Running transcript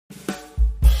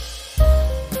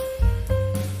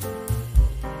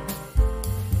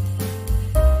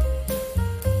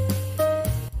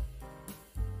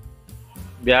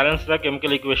Balance the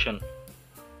chemical equation.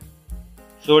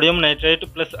 Sodium nitrate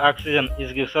plus oxygen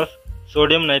gives us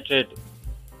sodium nitrate.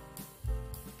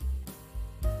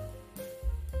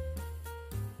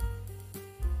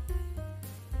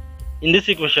 In this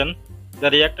equation, the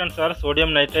reactants are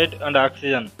sodium nitrate and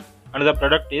oxygen, and the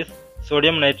product is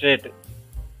sodium nitrate.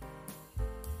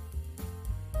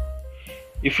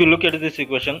 If you look at this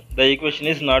equation, the equation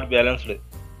is not balanced.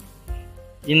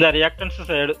 In the reactants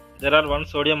side, there are 1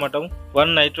 sodium atom,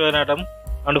 1 nitrogen atom,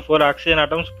 and 4 oxygen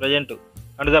atoms present.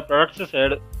 And the products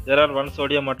side, there are 1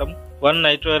 sodium atom, 1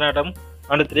 nitrogen atom,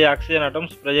 and 3 oxygen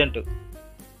atoms present.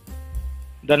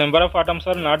 The number of atoms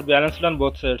are not balanced on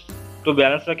both sides. To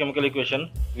balance the chemical equation,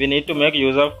 we need to make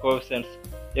use of coefficients.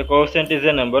 A coefficient is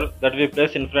a number that we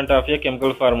place in front of a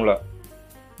chemical formula.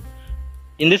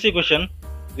 In this equation,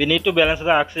 we need to balance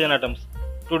the oxygen atoms.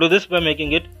 To do this by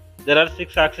making it, there are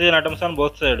 6 oxygen atoms on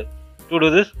both sides. To do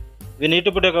this, we need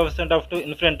to put a coefficient of 2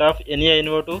 in front of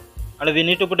NaNO2, and we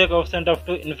need to put a coefficient of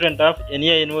 2 in front of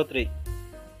NaNO3.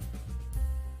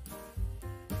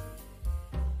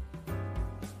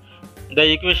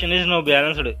 The equation is now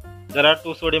balanced. There are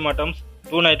 2 sodium atoms,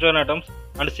 2 nitrogen atoms,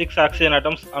 and 6 oxygen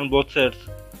atoms on both sides.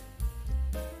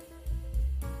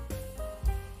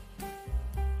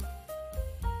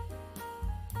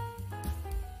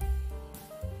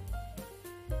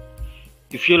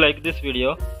 If you like this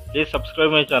video, please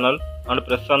subscribe my channel and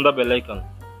press on the bell icon.